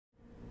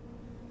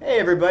Hey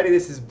everybody,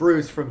 this is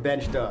Bruce from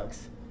Bench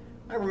Dogs.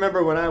 I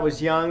remember when I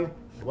was young,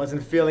 I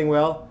wasn't feeling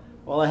well.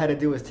 All I had to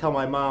do was tell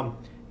my mom,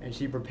 and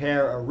she'd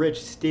prepare a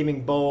rich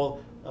steaming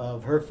bowl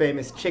of her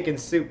famous chicken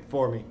soup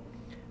for me.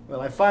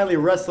 Well, I finally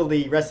wrestled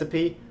the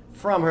recipe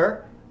from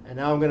her, and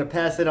now I'm going to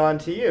pass it on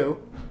to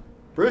you.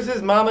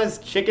 Bruce's Mama's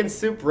chicken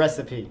soup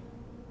recipe.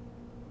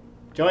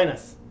 Join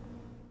us.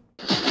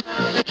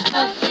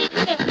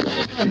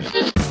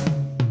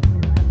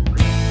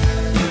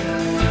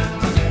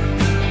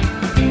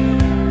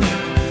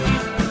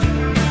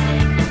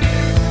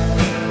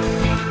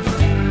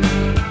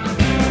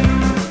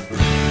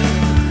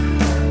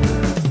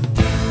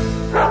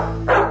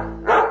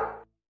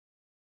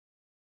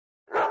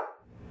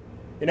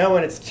 You know,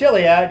 when it's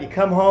chilly out, you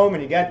come home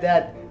and you got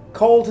that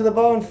cold to the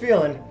bone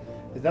feeling.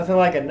 There's nothing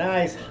like a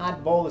nice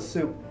hot bowl of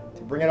soup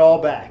to bring it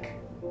all back.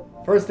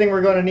 First thing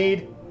we're going to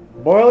need,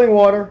 boiling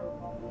water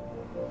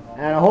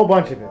and a whole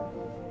bunch of it.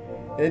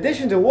 In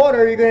addition to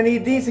water, you're going to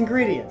need these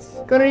ingredients.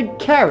 You're going to need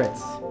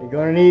carrots. You're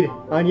going to need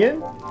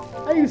onion.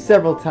 I use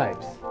several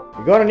types.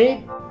 You're going to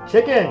need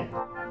chicken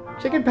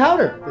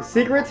powder. The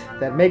secret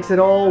that makes it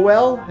all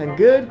well and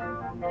good,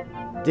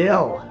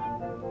 dill.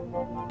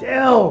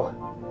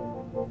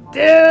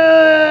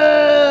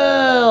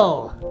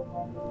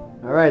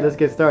 Alright, let's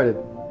get started.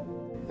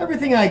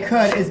 Everything I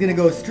cut is going to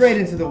go straight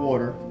into the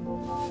water.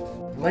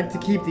 I like to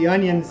keep the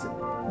onions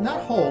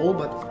not whole,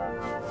 but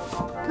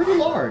pretty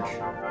large.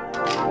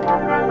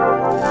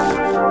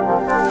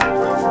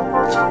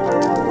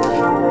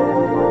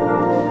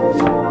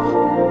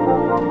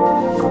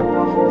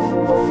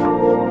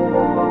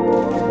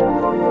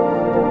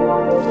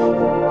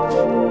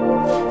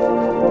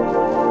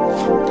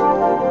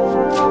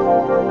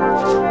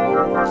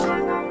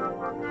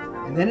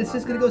 And then it's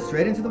just going to go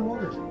straight into the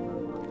water.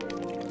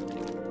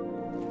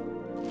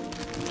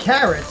 The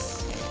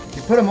carrots, if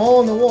you put them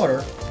all in the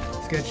water,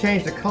 it's going to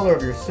change the color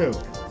of your soup.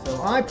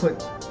 So I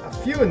put a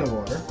few in the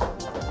water.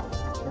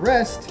 The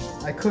rest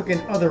I cook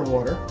in other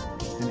water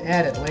and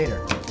add it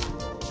later.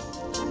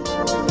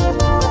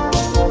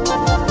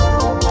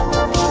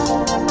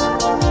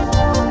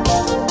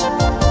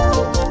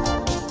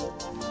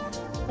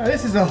 Now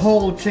this is a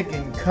whole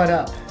chicken cut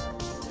up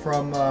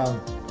from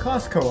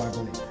Costco, I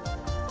believe.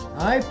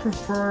 I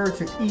prefer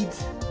to eat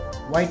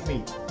white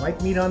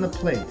meat on the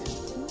plate.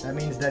 That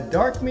means that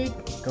dark meat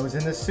goes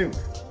in the soup.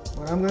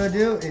 What I'm going to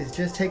do is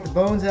just take the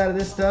bones out of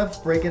this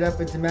stuff, break it up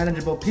into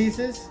manageable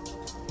pieces,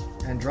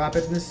 and drop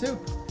it in the soup.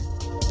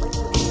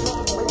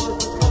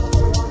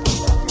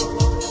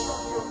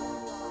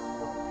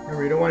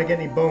 Remember, you don't want to get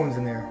any bones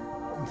in there.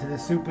 Into the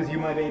soup with you,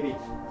 my baby.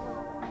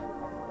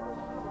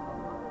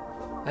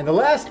 And the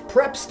last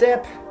prep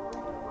step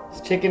is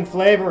chicken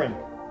flavoring.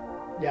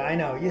 Yeah, I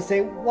know. You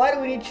say, why do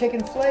we need chicken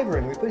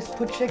flavoring? We just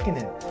put chicken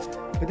in.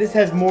 But this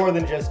has more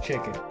than just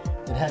chicken.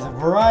 It has a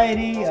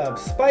variety of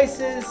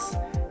spices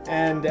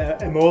and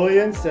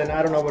emollients, and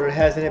I don't know what it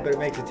has in it, but it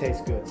makes it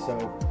taste good. So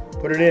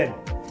put it in.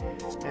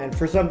 And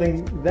for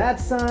something that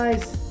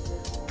size,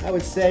 I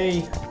would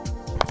say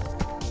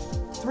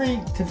 3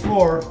 to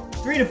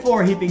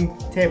 4 heaping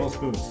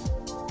tablespoons.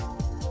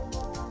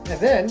 And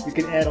then you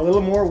can add a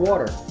little more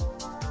water.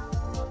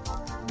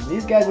 When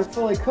these guys are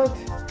fully cooked,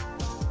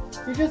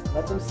 you just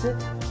let them sit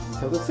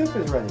until the soup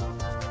is ready.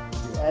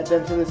 You add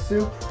them to the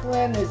soup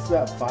when it's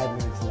about 5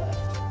 minutes left.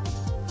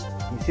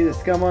 You see the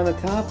scum on the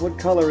top? What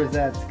color is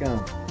that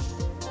scum?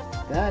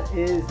 That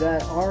is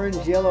that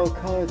orange-yellow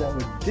color that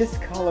would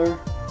discolor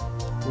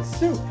the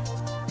soup.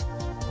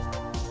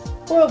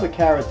 Boil the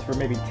carrots for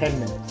maybe 10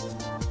 minutes.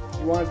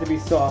 You want it to be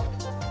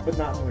soft, but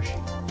not mushy.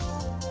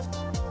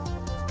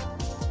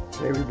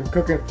 Okay, we've been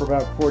cooking for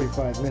about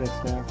 45 minutes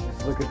now.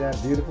 Just look at that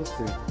beautiful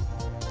soup.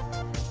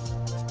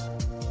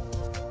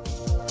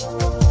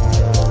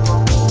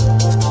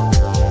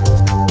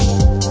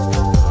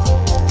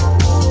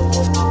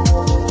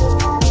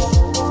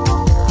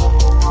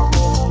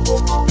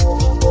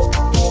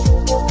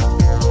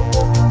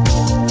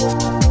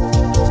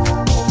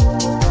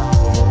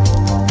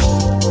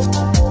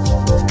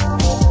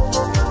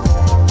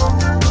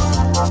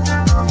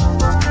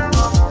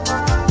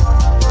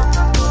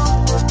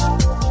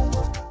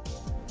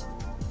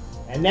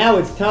 And now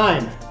it's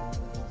time.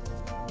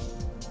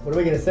 What are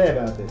we going to say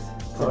about this?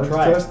 So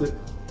try test it.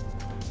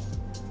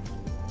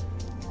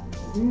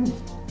 Man,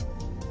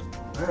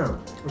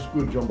 that's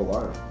good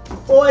jambalaya.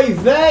 Oy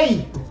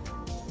vey!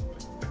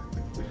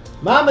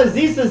 Mama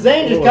Zisa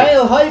Zayn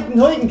Geil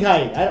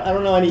Heutenkeit. I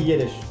don't know any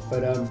Yiddish,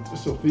 but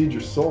this will feed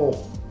your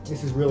soul.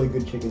 This is really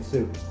good chicken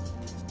soup.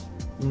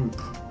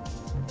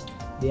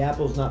 The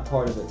apple's not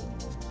part of it.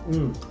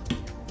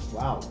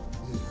 Wow,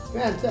 this is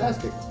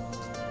fantastic.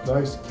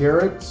 Nice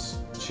carrots,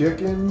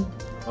 chicken,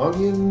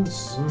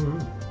 onions,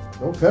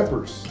 no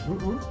peppers.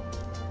 And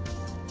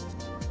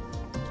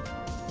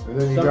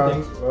then you got,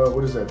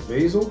 what is that,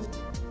 basil?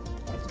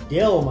 That's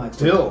dill, my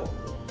friend. Dill.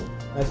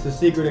 That's the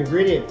secret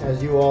ingredient,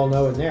 as you all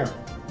know in there.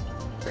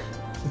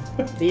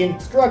 The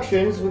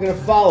instructions we're going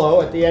to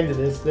follow at the end of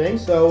this thing,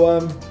 so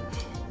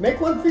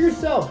make one for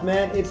yourself,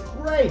 man. It's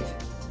great.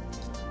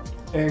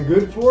 and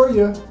good for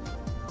you.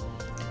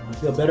 I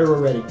feel better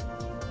already.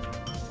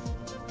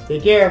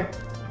 Take care.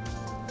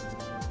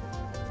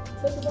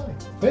 Say goodbye.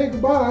 Hey,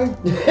 goodbye.